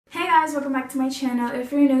guys, welcome back to my channel.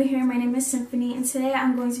 If you're new here, my name is Symphony and today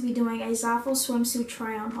I'm going to be doing a ZaFul swimsuit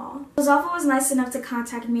try-on haul. So ZaFul was nice enough to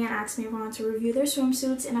contact me and ask me if I wanted to review their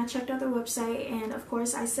swimsuits, and I checked out their website and of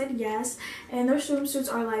course I said yes. And their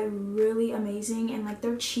swimsuits are like really amazing and like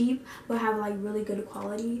they're cheap but have like really good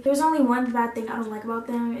quality. There's only one bad thing I don't like about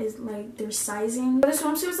them is like their sizing. For the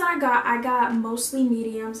swimsuits that I got mostly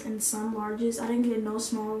mediums and some larges. I didn't get no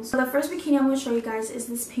smalls. So the first bikini I'm going to show you guys is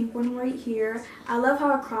this pink one right here. I love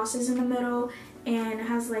how it crosses in the middle and it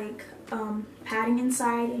has like padding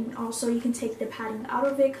inside, and also you can take the padding out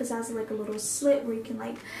of it because it has like a little slit where you can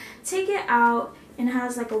like take it out, and it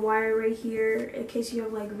has like a wire right here in case you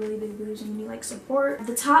have like really big boobs and you need like support.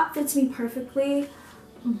 The top fits me perfectly,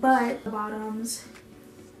 but the bottoms,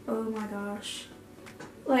 oh my gosh,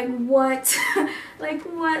 like what? like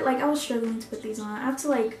what? Like I was struggling to put these on. I have to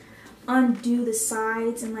like undo the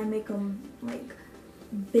sides and like make them like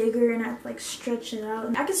bigger, and I have to like stretch it out.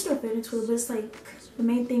 And I can still fit into it, but it's like the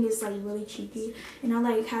main thing is like really cheeky, and I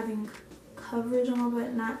like having coverage on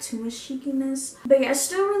but not too much cheekiness. But yeah, it's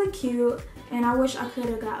still really cute, and I wish I could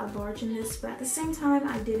have got a large in this, but at the same time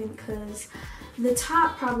I didn't because the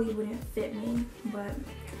top probably wouldn't fit me. But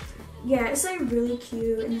yeah, it's like really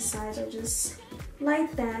cute, and the sides are just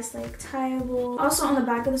like that. It's like tieable. Also on the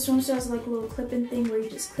back of the swimsuit has like a little clipping thing where you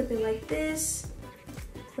just clip it like this,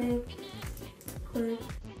 clip, clip.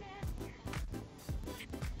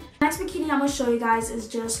 Next bikini I'm going to show you guys is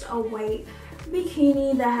just a white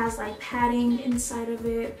bikini that has like padding inside of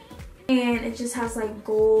it, and it just has like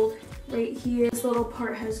gold right here. This little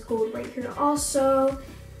part has gold right here also,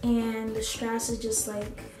 and the straps is just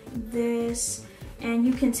like this, and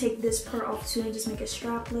you can take this part off too and just make it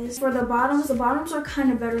strapless. For the bottoms are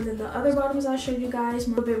kind of better than the other bottoms I showed you guys,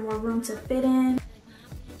 a bit more room to fit in.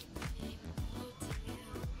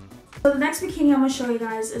 So the next bikini I'm going to show you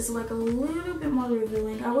guys is like a little bit more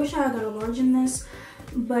revealing. I wish I had got a large in this,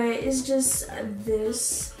 but it's just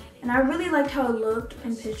this. And I really liked how it looked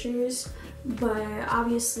in pictures, but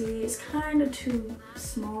obviously it's kind of too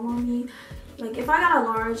small on me. Like if I got a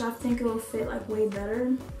large, I think it will fit like way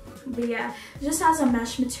better. But yeah, it just has a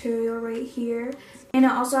mesh material right here, and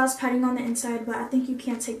it also has padding on the inside, but I think you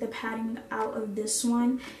can't take the padding out of this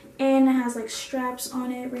one. And it has like straps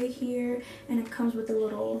on it right here, and it comes with a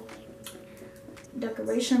little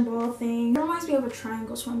decoration ball thing. It reminds me of a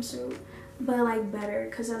triangle swimsuit, but like better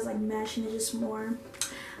because it has like mesh and it's just more,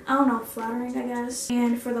 I don't know, flattering I guess.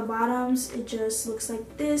 And for the bottoms, it just looks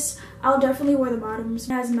like this. I'll definitely wear the bottoms.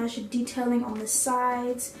 It has mesh detailing on the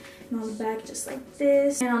sides and on the back just like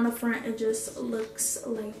this, and on the front it just looks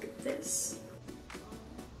like this.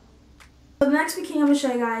 So the next bikini I'm going to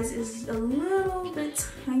show you guys is a little bit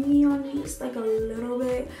tiny on me, just like a little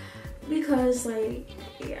bit, because like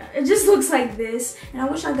yeah, it just looks like this, and I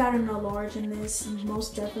wish I got in a large in this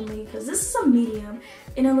most definitely, because this is a medium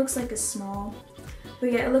and it looks like a small.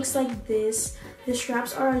 But yeah, it looks like this. The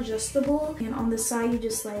straps are adjustable, and on the side you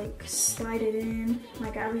just like slide it in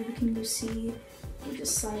like every bikini you see. You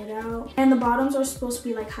just slide it out, and the bottoms are supposed to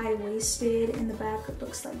be like high-waisted, and the back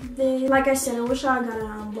looks like this. Like I said, I wish I got it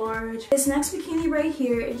on large. This next bikini right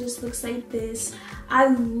here, it just looks like this. I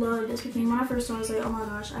love this bikini. When I first saw it, I was like, oh my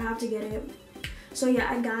gosh, I have to get it. So yeah,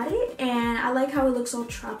 I got it, and I like how it looks all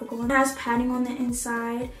tropical. It has padding on the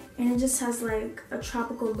inside, and it just has like a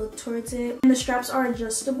tropical look towards it. And the straps are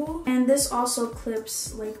adjustable, and this also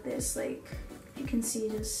clips like this, like you can see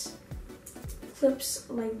just clips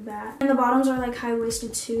like that. And the bottoms are like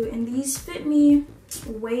high-waisted too, and these fit me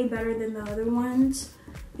way better than the other ones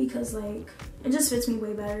because like it just fits me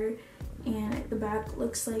way better, and the back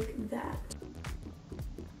looks like that.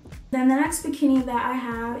 Then the next bikini that I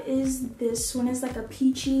have is this one. Is like a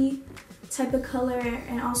peachy type of color,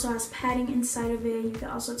 and also has padding inside of it. You can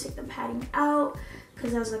also take the padding out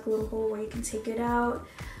because it has like a little hole where you can take it out.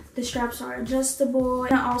 The straps are adjustable,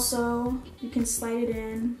 and also you can slide it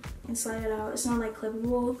in and slide it out. It's not like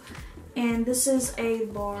clippable, and this is a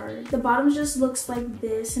large. The bottom just looks like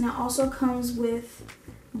this, and it also comes with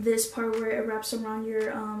this part where it wraps around your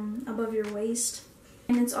above your waist,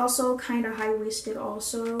 and it's also kind of high-waisted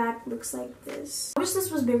also. Back looks like this. I wish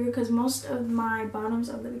this was bigger because most of my bottoms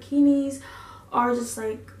of the bikinis are just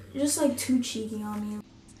like too cheeky on me.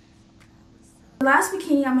 The last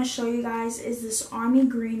bikini I'm going to show you guys is this army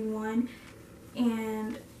green one,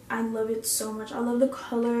 and I love it so much. I love the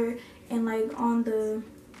color, and like on the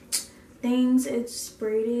things it's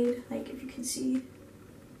braided, like if you can see,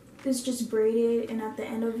 it's just braided, and at the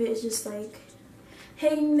end of it it's just like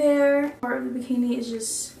hanging there. Part of the bikini is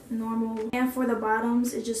just normal, and for the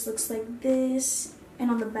bottoms it just looks like this, and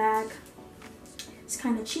on the back it's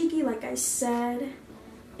kind of cheeky like I said.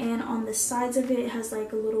 and on the sides of it has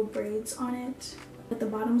like little braids on it, but the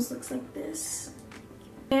bottoms looks like this,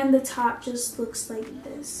 and the top just looks like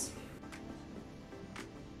this.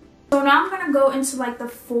 So now I'm gonna go into like the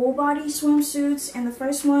full body swimsuits, and the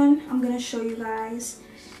first one I'm gonna show you guys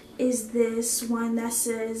is this one that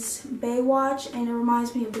says Baywatch, and it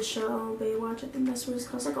reminds me of the show Baywatch. I think that's what it's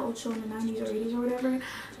called. It's like an old show in the 90s or 80s or whatever.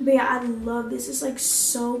 But yeah, I love this. It's like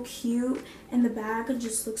so cute, and the back it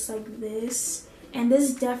just looks like this, and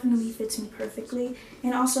this definitely fits me perfectly.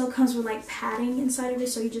 And also it comes with like padding inside of it,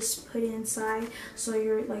 so you just put it inside so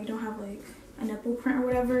you're like, you don't have like a nipple print or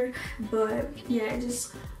whatever. But yeah, it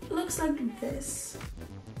just looks like this.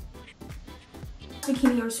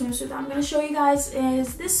 Bikini or swimsuit that I'm going to show you guys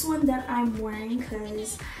is this one that I'm wearing,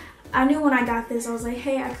 because I knew when I got this, I was like,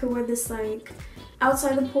 hey, I could wear this like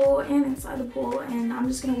outside the pool and inside the pool, and I'm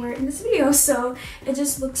just going to wear it in this video. So it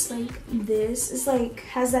just looks like this. It's like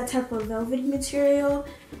has that type of velvety material,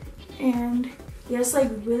 and yeah, it's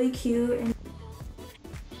like really cute. And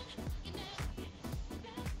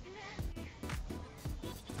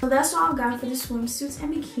so that's all I've got for the swimsuits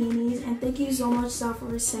and bikinis, and thank you so much,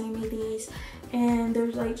 ZaFul, for sending me these. And they're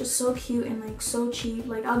like just so cute and like so cheap.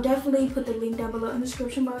 Like I'll definitely put the link down below in the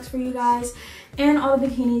description box for you guys, and all the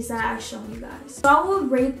bikinis that I shown you guys. So I will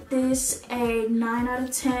rate this a 9 out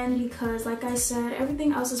of 10 because like I said,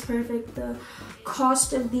 everything else is perfect. The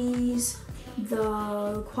cost of these,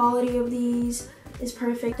 the quality of these is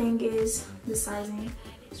perfect. Thing is the sizing.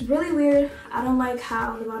 It's really weird. I don't like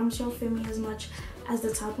how the bottoms don't fit me as much as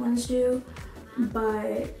the top ones do,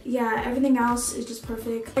 but yeah, everything else is just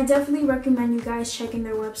perfect. I definitely recommend you guys checking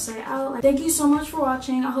their website out. Like, thank you so much for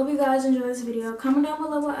watching. I hope you guys enjoyed this video. Comment down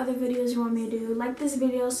below what other videos you want me to do. Like this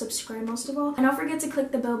video, subscribe most of all, and don't forget to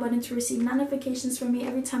click the bell button to receive notifications from me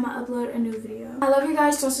every time I upload a new video. I love you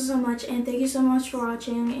guys so much, and thank you so much for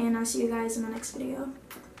watching, and I'll see you guys in the next video.